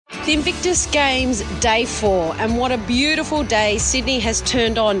The Invictus Games Day 4, and what a beautiful day Sydney has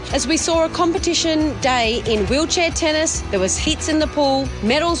turned on as we saw a competition day in wheelchair tennis, there was hits in the pool,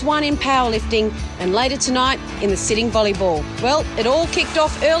 medals won in powerlifting, and later tonight in the sitting volleyball. Well, it all kicked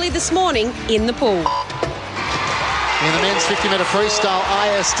off early this morning in the pool. In the men's 50-metre freestyle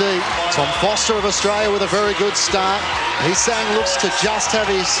ISD, Tom Foster of Australia with a very good start. He's saying looks to just have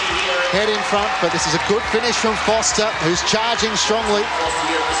his head in front, but this is a good finish from Foster, who's charging strongly.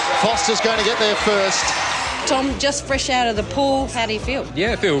 Foster's going to get there first. Tom, just fresh out of the pool, how do you feel?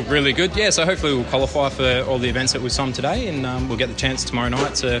 Yeah, I feel really good. Yeah, so hopefully we'll qualify for all the events that we've swum today, and we'll get the chance tomorrow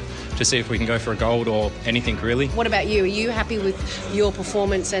night to see if we can go for a gold or anything really. What about you? Are you happy with your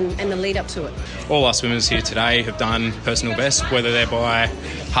performance and the lead up to it? All our swimmers here today have done personal best, whether they're by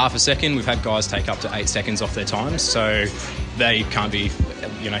half a second. We've had guys take up to 8 seconds off their times, so they can't be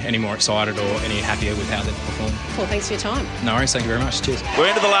any more excited or any happier with how they've performed. Well, thanks for your time. No worries, thank you very much. Cheers. We're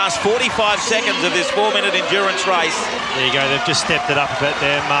into the last 45 seconds of this 4-minute endurance race. There you go, they've just stepped it up a bit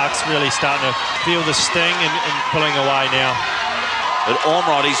there. Mark's really starting to feel the sting and pulling away now. But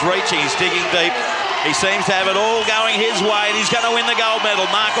Ormrod, he's reaching, he's digging deep. He seems to have it all going his way, and he's going to win the gold medal.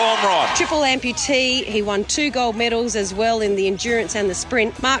 Mark Ormrod. Triple amputee, he won 2 gold medals as well in the endurance and the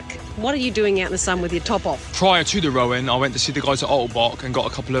sprint. Mark, what are you doing out in the sun with your top off? Prior to the rowing, I went to see the guys at Otterbock and got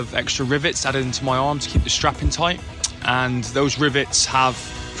a couple of extra rivets added into my arm to keep the strapping tight. And those rivets have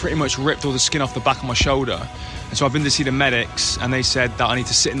pretty much ripped all the skin off the back of my shoulder. And so I've been to see the medics, and they said that I need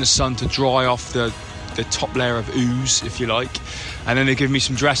to sit in the sun to dry off the top layer of ooze, if you like. And then they give me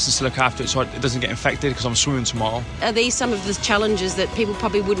some dressings to look after it so it doesn't get infected because I'm swimming tomorrow. Are these some of the challenges that people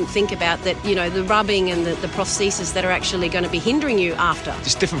probably wouldn't think about, that, the rubbing and the prosthesis that are actually going to be hindering you after?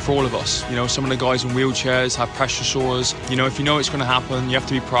 It's different for all of us. Some of the guys in wheelchairs have pressure sores. If you know it's going to happen, you have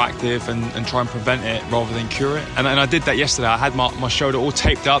to be proactive and try and prevent it rather than cure it. And I did that yesterday. I had my shoulder all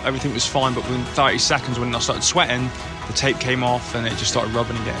taped up, everything was fine, but within 30 seconds when I started sweating, the tape came off and it just started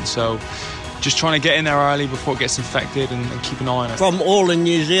rubbing again. So just trying to get in there early before it gets infected and keep an eye on it. From all in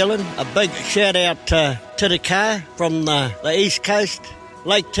New Zealand, a big shout out to the car from the East Coast,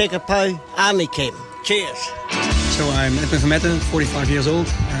 Lake Tekapo Army Camp. Cheers. So I'm Edwin van Metten, 45 years old.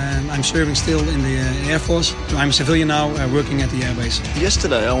 I'm serving still in the Air Force. So I'm a civilian now, working at the airbase.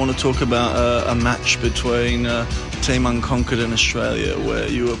 Yesterday I want to talk about a match between Team Unconquered in Australia, where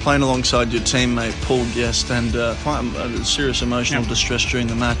you were playing alongside your teammate Paul Guest, and quite a serious emotional distress during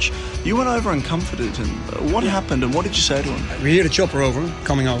the match. You went over and comforted him. What happened, and what did you say to him? We hear the chopper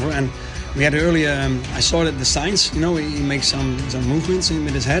coming over, and we had earlier, I saw the signs, he makes some movements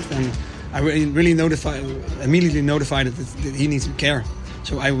with his head, and I really immediately notified that he needs care.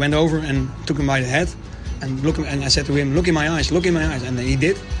 So I went over and took him by the head and I said to him, look in my eyes, and he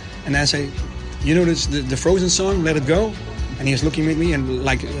did. And I say, this, the Frozen song, Let It Go? And he was looking at me and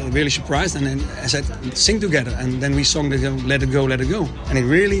really surprised, and then I said, sing together. And then we sung the Let It Go, Let It Go. And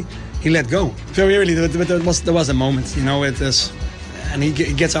he let go. So really, there was a moment, it was, and he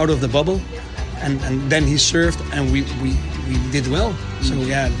gets out of the bubble, and then he served, and we did well. So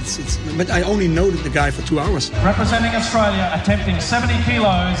but I only know the guy for 2 hours. Representing Australia, attempting 70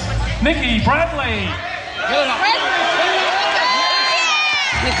 kilos, Nikki Bradley.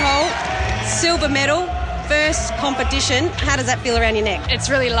 Nicole, silver medal, first competition. How does that feel around your neck? It's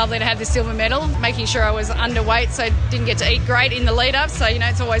really lovely to have the silver medal, making sure I was underweight, so I didn't get to eat great in the lead up. So,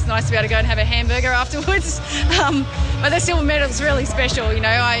 it's always nice to be able to go and have a hamburger afterwards. But the silver medal is really special.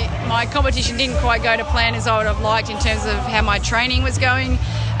 My competition didn't quite go to plan as I would have liked in terms of how my training was going.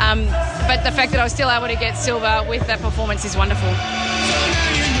 But the fact that I was still able to get silver with that performance is wonderful.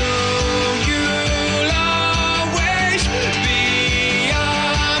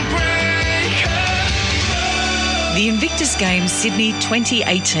 The Invictus Games Sydney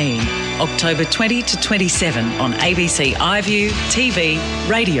 2018, October 20 to 27 on ABC iView, TV,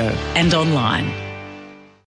 radio and online.